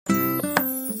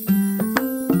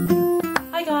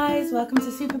welcome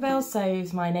to Super Belle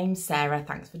Sews. My name's Sarah.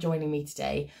 Thanks for joining me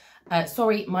today.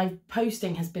 Sorry, my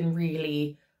posting has been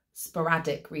really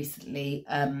sporadic recently.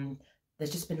 There's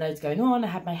just been loads going on. I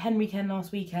had my hen weekend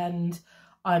last weekend.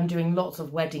 I'm doing lots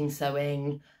of wedding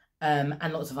sewing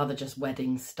and lots of other just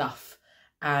wedding stuff.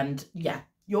 And yeah,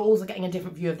 you're also getting a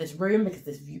different view of this room because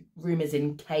this room is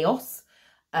in chaos.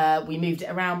 We moved it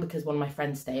around because one of my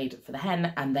friends stayed for the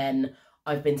hen, and then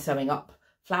I've been sewing up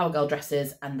flower girl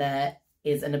dresses, and there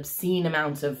is an obscene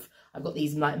amount of, I've got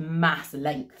these like mass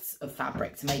lengths of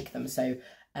fabric to make them, so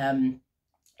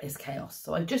it's chaos.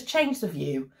 So I've just changed the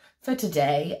view for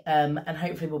today, and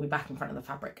hopefully we'll be back in front of the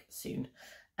fabric soon.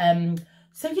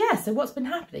 So yeah, so what's been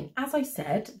happening? As I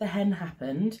said, the hen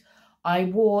happened. I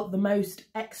wore the most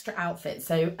extra outfits,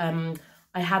 so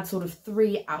I had sort of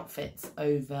 3 outfits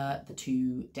over the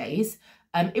 2 days.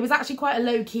 It was actually quite a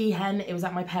low-key hen. It was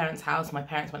at my parents' house. My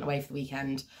parents went away for the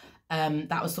weekend.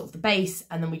 That was sort of the base,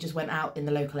 and then we just went out in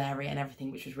the local area and everything,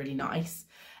 which was really nice.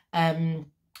 So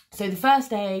the first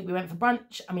day we went for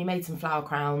brunch and we made some flower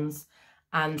crowns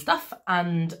and stuff,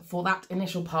 and for that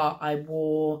initial part I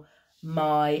wore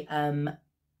my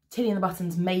Tilly and the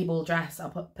Buttons Mabel dress. I'll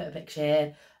put a picture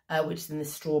here, which is in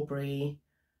this strawberry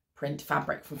print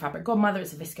fabric from Fabric Godmother.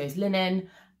 It's a viscose linen.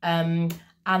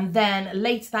 And then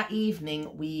later that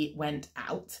evening we went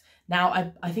out.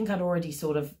 Now, I think I'd already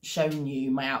sort of shown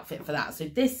you my outfit for that. So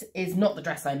this is not the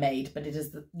dress I made, but it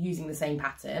is using the same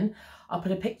pattern. I'll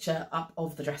put a picture up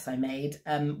of the dress I made,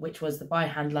 which was the By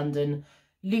Hand London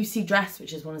Lucy dress,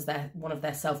 which is one of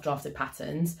their self-drafted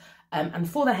patterns. And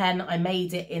for the hen, I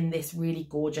made it in this really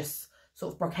gorgeous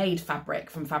sort of brocade fabric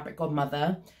from Fabric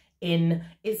Godmother.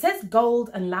 It says gold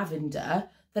and lavender.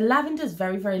 The lavender is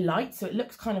very, very light, so it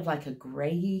looks kind of like a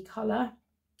grey colour.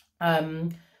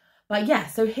 But yeah,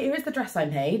 so here is the dress I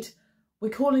made. We're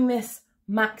calling this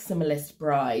Maximalist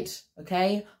Bride,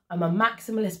 okay? I'm a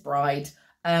Maximalist Bride.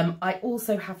 I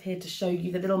also have here to show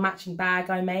you the little matching bag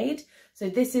I made. So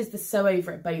this is the Sew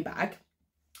Over It bow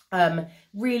bag.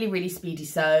 Really, really speedy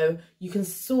sew. You can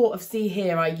sort of see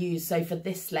here so for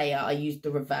this layer, I used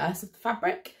the reverse of the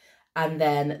fabric. And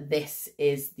then this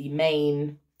is the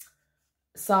main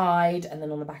side, and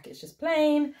then on the back it's just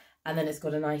plain, and then it's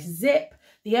got a nice zip.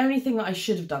 The only thing that I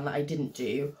should have done that I didn't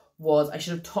do was I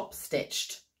should have top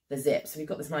stitched the zip. So we've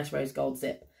got this nice rose gold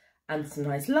zip and some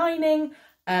nice lining.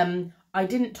 I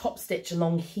didn't top stitch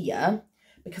along here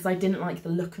because I didn't like the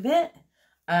look of it,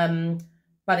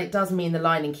 but it does mean the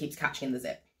lining keeps catching in the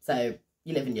zip, so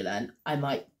you live and you learn. I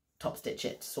might top stitch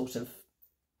it sort of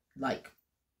like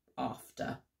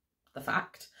after the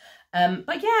fact.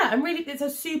 But yeah, it's a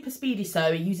super speedy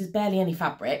sew. It uses barely any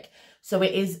fabric, so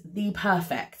it is the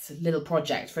perfect little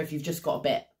project for if you've just got a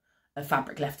bit of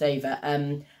fabric left over.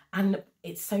 And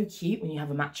it's so cute when you have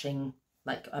a matching,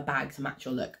 like a bag to match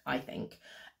your look, I think.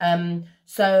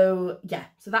 So yeah,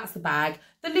 so that's the bag.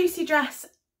 The Lucy dress,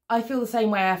 I feel the same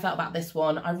way I felt about this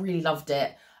one. I really loved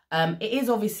it. It is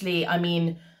obviously, I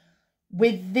mean,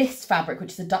 with this fabric,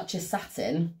 which is a Duchess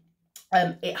satin,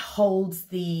 it holds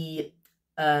the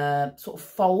sort of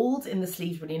fold in the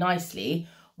sleeves really nicely,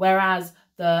 whereas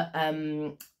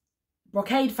the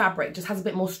brocade fabric just has a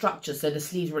bit more structure, so the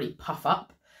sleeves really puff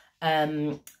up.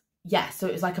 Yeah, so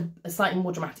it was like a slightly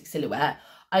more dramatic silhouette.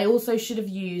 I also should have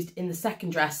used, in the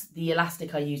second dress, the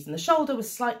elastic I used in the shoulder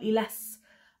was slightly less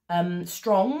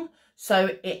strong,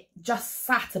 so it just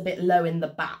sat a bit low in the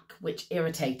back, which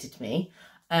irritated me,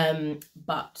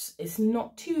 but it's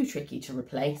not too tricky to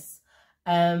replace.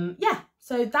 Yeah,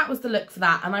 so that was the look for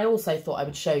that. And I also thought I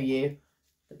would show you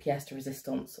the pièce de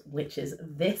résistance, which is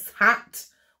this hat,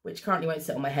 which currently won't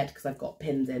sit on my head because I've got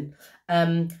pins in.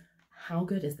 How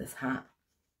good is this hat?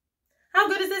 How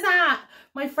good is this hat?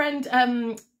 My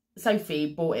friend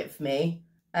Sophie bought it for me.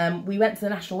 We went to the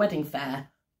National Wedding Fair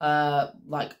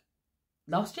like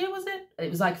last year, was it?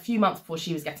 It was like a few months before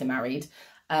she was getting married.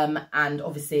 And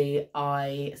obviously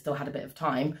I still had a bit of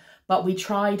time, but we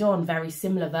tried on very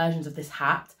similar versions of this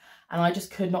hat, and I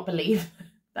just could not believe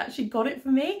that she got it for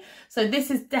me. So this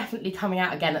is definitely coming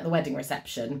out again at the wedding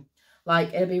reception.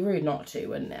 Like, it'd be rude not to,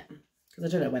 wouldn't it? Because I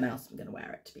don't know when else I'm going to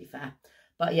wear it, to be fair.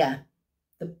 But yeah,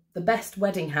 the best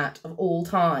wedding hat of all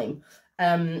time.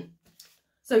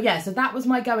 So yeah, so that was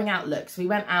my going out look. So we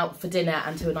went out for dinner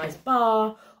and to a nice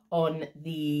bar on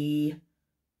the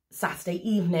Saturday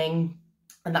evening,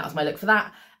 and that was my look for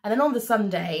that. And then on the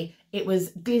Sunday, it was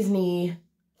Disney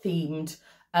themed.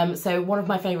 So one of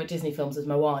my favourite Disney films was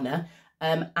Moana.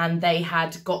 And they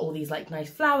had got all these like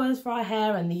nice flowers for our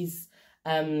hair, and these,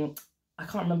 I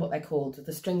can't remember what they're called,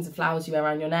 the strings of flowers you wear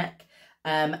around your neck.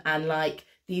 And like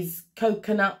these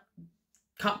coconut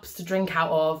cups to drink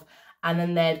out of. and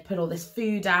then they'd put all this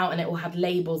food out, and it all had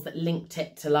labels that linked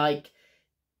it to like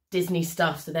Disney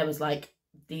stuff. So there was like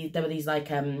there were these like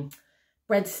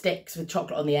breadsticks with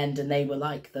chocolate on the end, and they were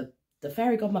like the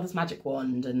fairy godmother's magic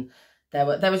wand, and there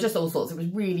was just all sorts. It was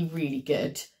really, really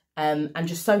good, and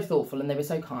just so thoughtful, and they were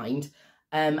so kind.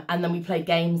 And then we played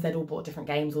games. They'd all bought different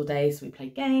games all day, so we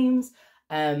played games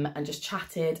and just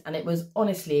chatted, and it was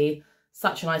honestly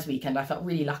such a nice weekend. I felt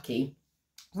really lucky,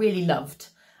 really loved,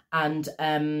 and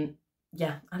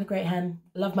yeah, I had a great hen.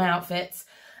 Love my outfits.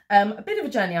 A bit of a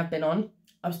journey I've been on.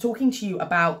 I was talking to you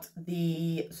about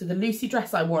the Lucy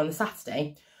dress I wore on the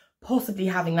Saturday, possibly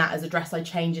having that as a dress I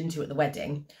change into at the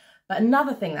wedding. But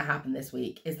another thing that happened this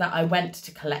week is that I went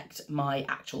to collect my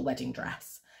actual wedding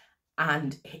dress,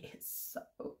 and it is so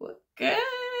good.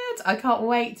 I can't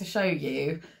wait to show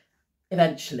you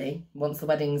eventually, once the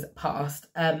wedding's passed.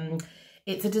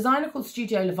 It's a designer called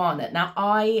Studio Lavana. Now,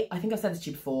 I think I've said this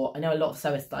to you before. I know a lot of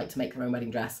sewists like to make their own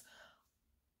wedding dress.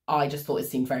 I just thought it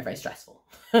seemed very, very stressful.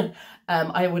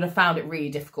 I would have found it really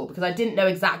difficult because I didn't know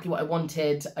exactly what I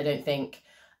wanted, I don't think.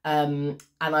 And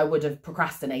I would have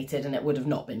procrastinated and it would have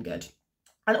not been good.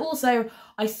 And also,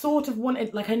 I sort of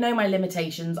wanted, like, I know my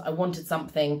limitations. I wanted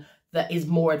something that is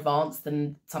more advanced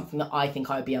than something that I think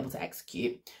I would be able to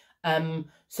execute.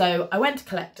 So I went to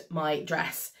collect my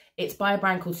dress. It's by a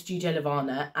brand called Studio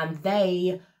Lavana, and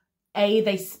they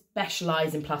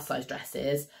specialise in plus size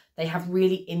dresses. They have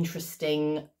really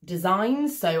interesting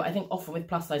designs. So I think often with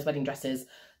plus size wedding dresses,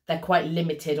 they're quite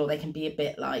limited, or they can be a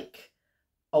bit like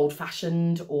old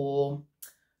fashioned, or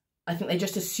I think they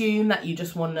just assume that you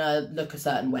just want to look a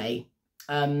certain way.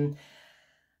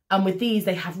 And with these,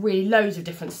 they have really loads of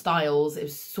different styles. It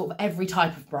was sort of every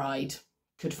type of bride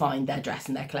could find their dress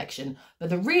in their collection. But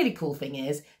the really cool thing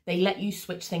is they let you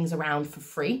switch things around for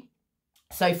free.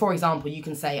 So for example, you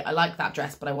can say, I like that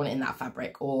dress, but I want it in that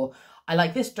fabric, or I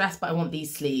like this dress, but I want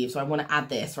these sleeves, or I want to add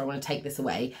this, or I want to take this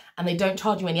away. And they don't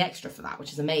charge you any extra for that,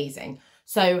 which is amazing.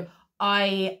 So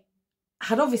I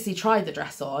had obviously tried the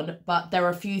dress on, but there are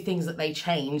a few things that they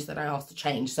changed that I asked to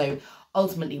change. So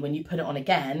ultimately, when you put it on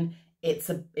again, it's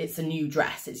a new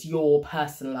dress. It's your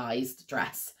personalised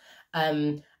dress.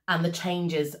 And the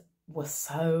changes were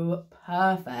so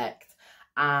perfect.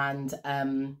 And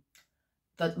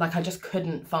like, I just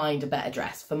couldn't find a better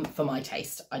dress for my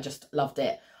taste. I just loved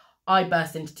it. I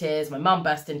burst into tears. My mum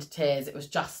burst into tears. It was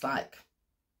just like,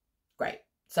 great.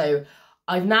 So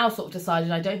I've now sort of decided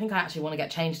I don't think I actually want to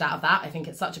get changed out of that. I think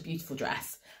it's such a beautiful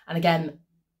dress. And again,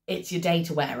 it's your day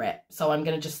to wear it. So I'm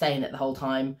going to just stay in it the whole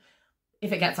time.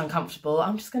 If it gets uncomfortable,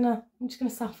 I'm just gonna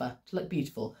suffer to look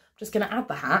beautiful. I'm just gonna add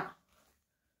the hat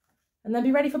and then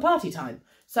be ready for party time.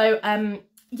 So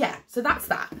yeah, so that's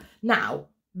that. Now,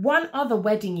 one other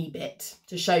wedding-y bit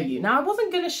to show you. Now, I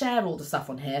wasn't gonna share all the stuff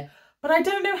on here, but I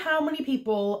don't know how many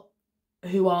people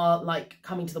who are like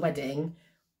coming to the wedding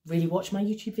really watch my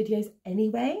YouTube videos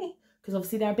anyway, because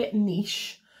obviously they're a bit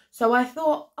niche. So I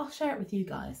thought I'll share it with you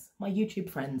guys, my YouTube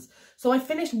friends. So I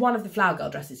finished one of the Flower Girl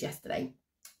dresses yesterday.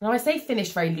 Now I say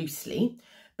finished very loosely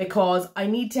because I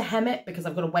need to hem it, because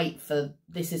I've got to wait for,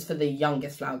 this is for the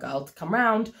youngest Flower Girl to come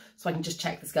round, so I can just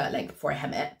check the skirt length before I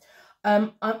hem it.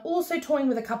 I'm also toying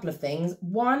with a couple of things.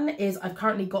 One is I've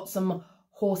currently got some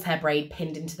horsehair braid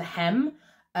pinned into the hem.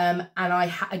 And I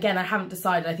haven't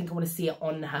decided. I think I want to see it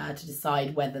on her to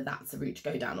decide whether that's the route to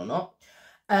go down or not.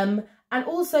 And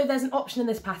also there's an option in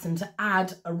this pattern to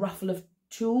add a ruffle of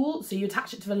tulle. So you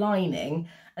attach it to the lining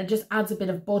and it just adds a bit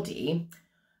of body.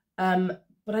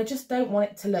 But I just don't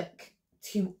want it to look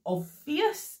too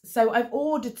obvious. So I've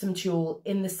ordered some tulle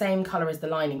in the same colour as the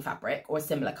lining fabric, or a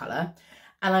similar colour.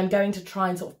 And I'm going to try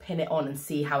and sort of pin it on and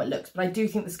see how it looks. But I do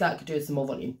think the skirt could do with some more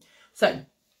volume. So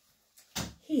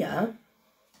here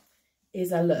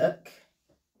is a look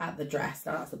at the dress.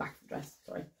 Now that's the back of the dress,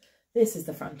 sorry. This is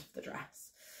the front of the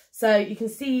dress. So you can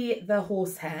see the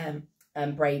horsehair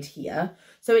braid here.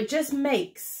 So it just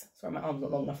makes, sorry, my arm's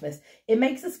not long enough for this. It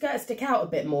makes the skirt stick out a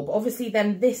bit more, but obviously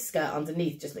then this skirt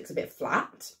underneath just looks a bit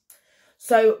flat.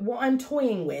 So what I'm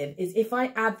toying with is if I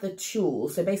add the tulle,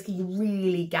 so basically you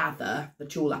really gather the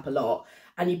tulle up a lot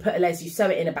and you put a lace, you sew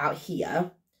it in about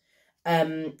here,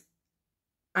 and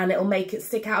it'll make it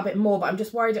stick out a bit more, but I'm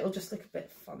just worried it'll just look a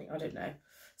bit funny. I don't know.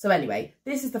 So anyway,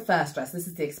 this is the first dress. This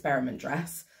is the experiment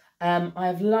dress.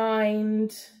 I've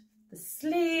lined the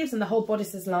sleeves and the whole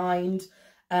bodice is lined.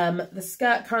 The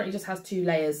skirt currently just has 2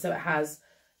 layers. So it has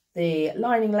the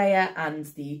lining layer and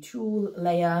the tulle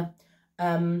layer.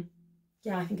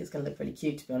 Yeah, I think it's going to look really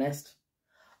cute, to be honest.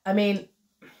 I mean,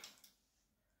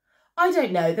 I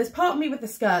don't know. There's part of me with the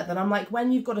skirt that I'm like,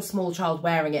 when you've got a small child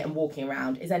wearing it and walking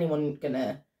around, is anyone going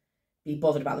to be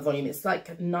bothered about the volume. It's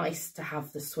like nice to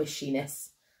have the swishiness.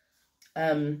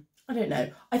 I don't know.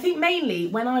 I think mainly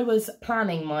when I was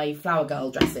planning my Flower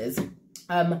Girl dresses,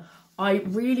 I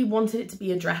really wanted it to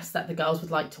be a dress that the girls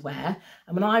would like to wear.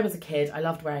 And when I was a kid, I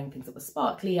loved wearing things that were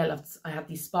sparkly. I had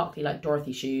these sparkly like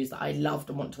Dorothy shoes that I loved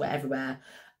and want to wear everywhere.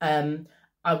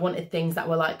 I wanted things that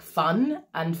were like fun.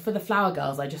 And for the Flower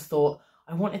Girls, I just thought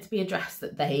I wanted to be a dress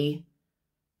that they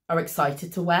are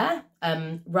excited to wear,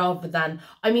 rather than,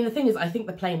 I mean, the thing is, I think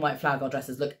the plain white Flower Girl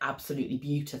dresses look absolutely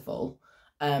beautiful.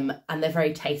 And they're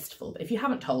very tasteful. But if you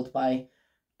haven't told by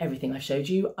everything I've showed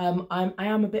you, I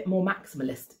am a bit more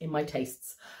maximalist in my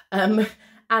tastes. And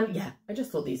yeah, I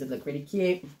just thought these would look really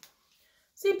cute.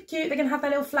 Super cute. They're going to have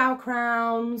their little flower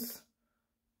crowns.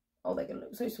 Oh, they're going to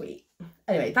look so sweet.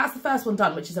 Anyway, that's the first one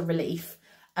done, which is a relief.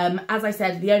 As I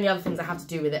said, the only other things I have to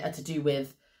do with it are to do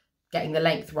with getting the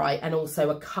length right, and also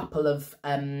a couple of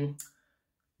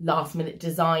last minute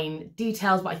design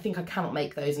details, but I think I cannot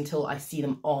make those until I see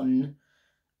them on.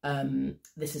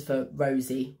 This is for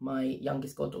Rosie, my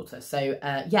youngest goddaughter. So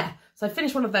yeah, so I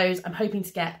finished one of those. I'm hoping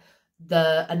to get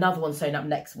another one sewn up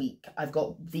next week. I've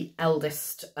got the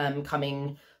eldest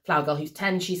coming, Flower Girl, who's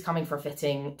 10. She's coming for a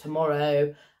fitting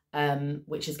tomorrow,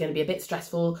 which is going to be a bit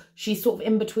stressful. She's sort of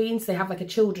in between, so they have like a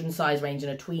children's size range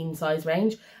and a tween size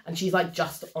range, and she's like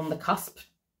just on the cusp.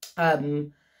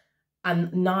 And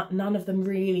none of them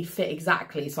really fit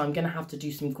exactly, so I'm going to have to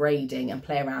do some grading and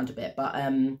play around a bit. But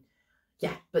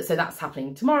yeah, but so that's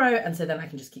happening tomorrow, and so then I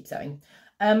can just keep sewing.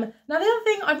 Now the other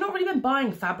thing, I've not really been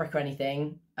buying fabric or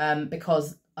anything,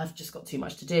 because I've just got too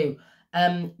much to do.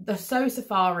 The Sew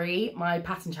Safari, my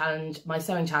pattern challenge, my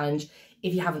sewing challenge,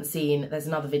 if you haven't seen, there's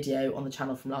another video on the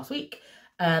channel from last week.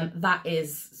 That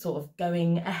is sort of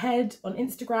going ahead on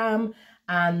Instagram,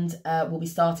 and we'll be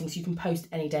starting, so you can post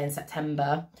any day in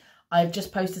September. I've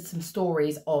just posted some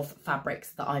stories of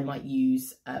fabrics that I might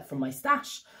use from my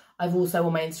stash. I've also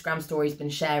on my Instagram stories been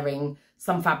sharing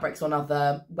some fabrics on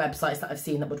other websites that I've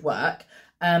seen that would work.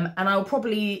 And I'll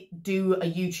probably do a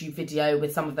YouTube video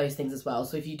with some of those things as well.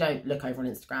 So if you don't look over on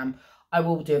Instagram, I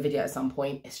will do a video at some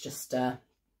point. It's just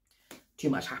too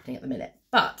much happening at the minute.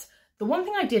 But the one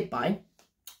thing I did buy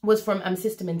was from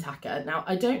System Intaka. Now,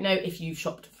 I don't know if you've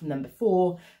shopped from them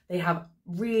before. They have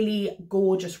really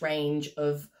gorgeous range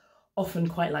of often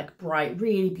quite like bright,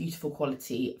 really beautiful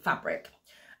quality fabric.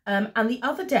 And the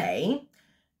other day,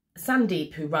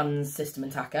 Sandeep, who runs System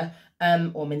Intaka,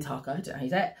 or Mintaka, I don't know how you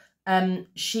say it,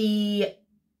 she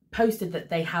posted that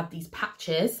they had these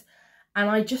patches, and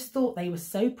I just thought they were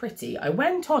so pretty. I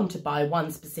went on to buy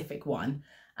one specific one,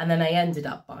 and then I ended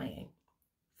up buying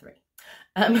 3.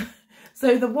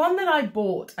 So the one that I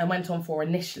bought and went on for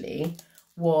initially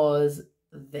was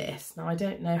this. Now, I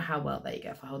don't know how well, there you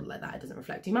go, if I hold it like that, it doesn't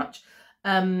reflect too much.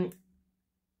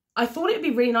 I thought it would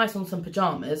be really nice on some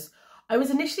pyjamas. I was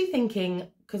initially thinking,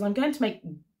 because I'm going to make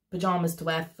pyjamas to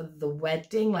wear for the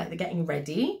wedding, like the getting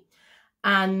ready.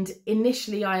 And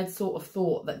initially I had sort of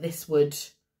thought that this would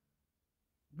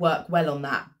work well on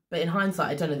that. But in hindsight,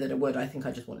 I don't know that it would. I think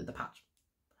I just wanted the patch.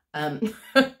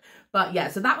 But yeah,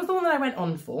 so that was the one that I went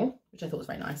on for, which I thought was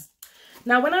very nice.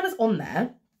 Now, when I was on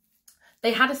there,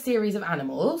 they had a series of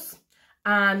animals.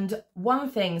 And one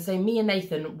thing, so me and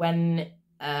Nathan, when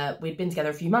we'd been together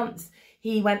a few months,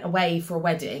 he went away for a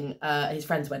wedding, his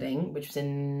friend's wedding, which was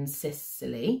in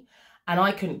Sicily, and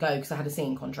I couldn't go because I had a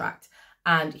singing contract.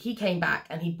 And he came back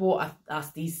and he bought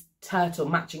us these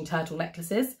matching turtle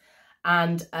necklaces,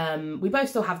 and we both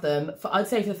still have them. I'd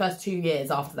say for the first 2 years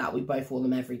after that, we both wore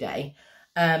them every day.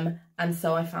 And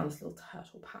so I found this little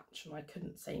turtle patch, and I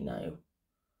couldn't say no.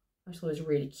 I just thought it was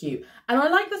really cute, and I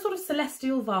like the sort of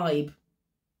celestial vibe.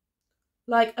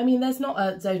 Like, I mean, there's not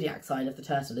a zodiac sign of the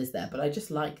turtle, is there? But I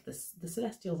just like the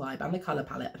celestial vibe and the colour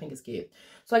palette. I think it's cute.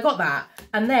 So I got that.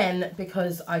 And then,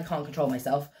 because I can't control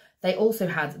myself, they also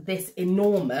had this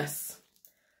enormous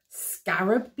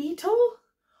scarab beetle,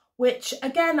 which,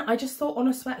 again, I just thought on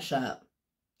a sweatshirt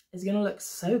is going to look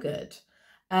so good.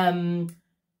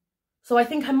 So I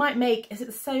think I might make, is it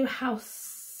the Sew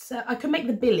House? I could make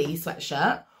the Billy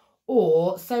sweatshirt,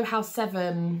 or Sew House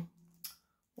 7...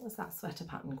 What's that sweater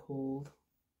pattern called?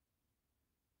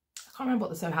 I can't remember what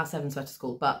the Sew House 7 sweater's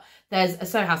called, but there's a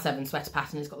Sew House 7 sweater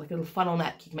pattern. It's got like a little funnel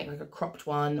neck. You can make like a cropped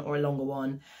one or a longer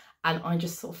one. And I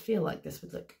just sort of feel like this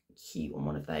would look cute on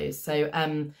one of those. So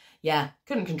yeah,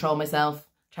 couldn't control myself.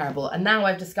 Terrible. And now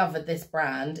I've discovered this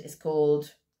brand. It's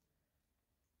called,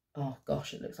 oh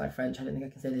gosh, it looks like French. I don't think I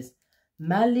can say this.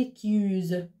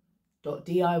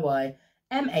 Malicieuse.diy.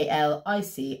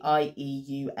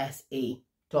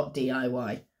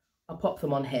 MALICIEUSE.DIY. I'll pop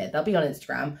them on here. They'll be on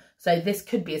Instagram. So this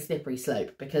could be a slippery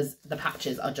slope because the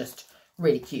patches are just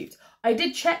really cute. I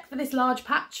did check for this large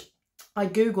patch. I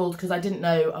googled because I didn't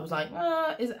know. I was like,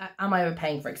 am I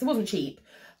overpaying for it? Because it wasn't cheap.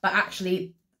 But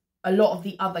actually, a lot of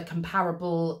the other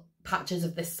comparable patches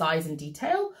of this size and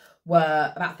detail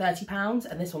were about £30,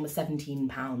 and this one was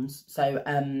 £17. So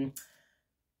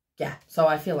yeah, so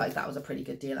I feel like that was a pretty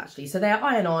good deal actually. So they are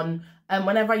iron on, and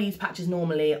whenever I use patches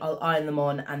normally, I'll iron them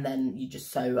on and then you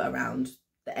just sew around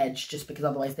the edge, just because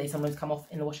otherwise they sometimes come off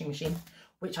in the washing machine,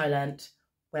 which I learnt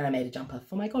when I made a jumper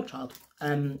for my godchild,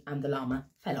 and the llama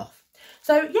fell off.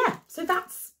 So yeah, so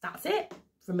that's it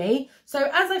from me. So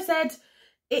as I've said,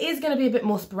 it is going to be a bit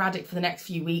more sporadic for the next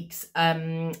few weeks.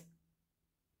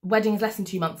 Wedding's less than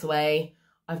 2 months away.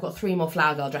 I've got 3 more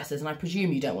Flower Girl dresses, and I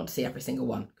presume you don't want to see every single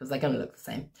one because they're going to look the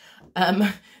same.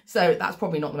 So that's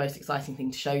probably not the most exciting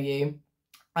thing to show you.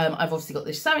 I've obviously got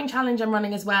this sewing challenge I'm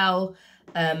running as well.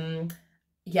 Yeah,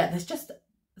 there's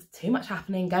too much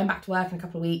happening. Going back to work in a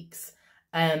couple of weeks.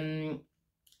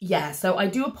 Yeah, so I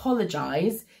do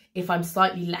apologise if I'm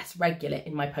slightly less regular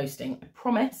in my posting. I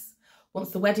promise, once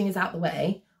the wedding is out the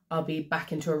way, I'll be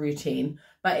back into a routine.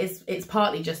 But it's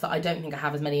partly just that I don't think I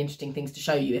have as many interesting things to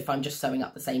show you if I'm just sewing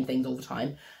up the same things all the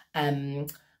time,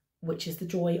 which is the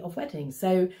joy of weddings.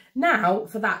 So now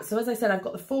for that, so as I said, I've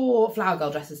got the 4 Flower Girl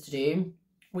dresses to do,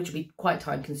 which will be quite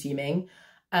time consuming.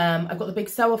 I've got the big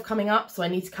sew off coming up, so I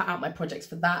need to cut out my projects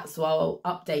for that. So I'll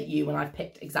update you when I've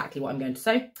picked exactly what I'm going to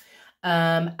sew.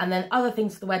 And then other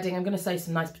things for the wedding, I'm going to sew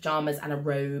some nice pyjamas and a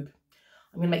robe.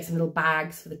 I'm going to make some little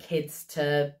bags for the kids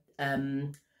to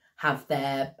have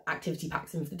their activity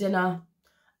packs in for dinner.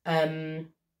 Is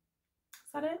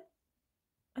that it?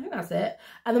 I think that's it.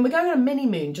 And then we're going on a mini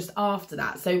moon just after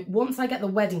that. So once I get the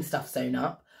wedding stuff sewn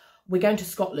up, we're going to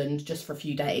Scotland just for a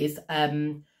few days.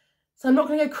 So I'm not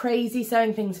going to go crazy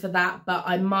sewing things for that, but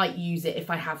I might use it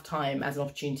if I have time as an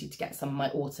opportunity to get some of my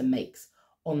autumn makes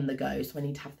on the go. So I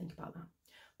need to have a think about that.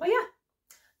 But yeah,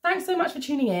 thanks so much for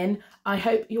tuning in. I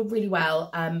hope you're really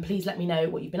well. Please let me know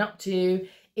what you've been up to.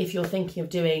 If you're thinking of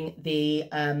doing the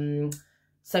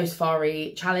Sew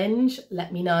Safari challenge,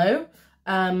 let me know.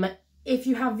 If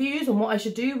you have views on what I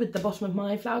should do with the bottom of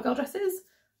my Flower Girl dresses,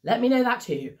 let me know that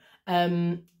too.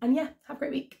 And yeah, have a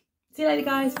great week. See you later,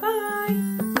 guys.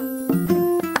 Bye.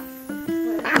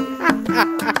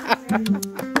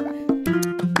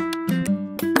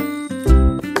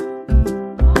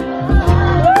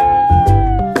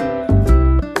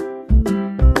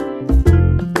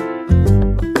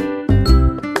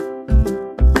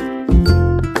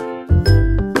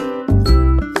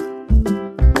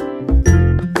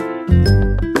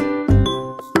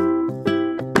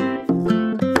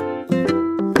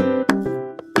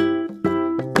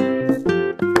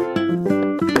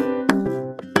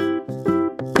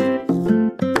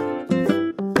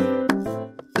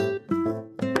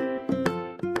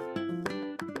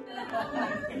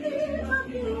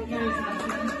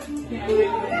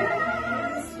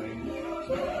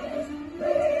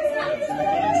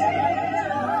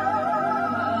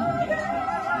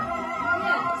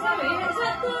 Sorry, it's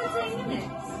like 13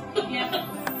 minutes.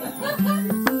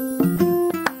 Yeah.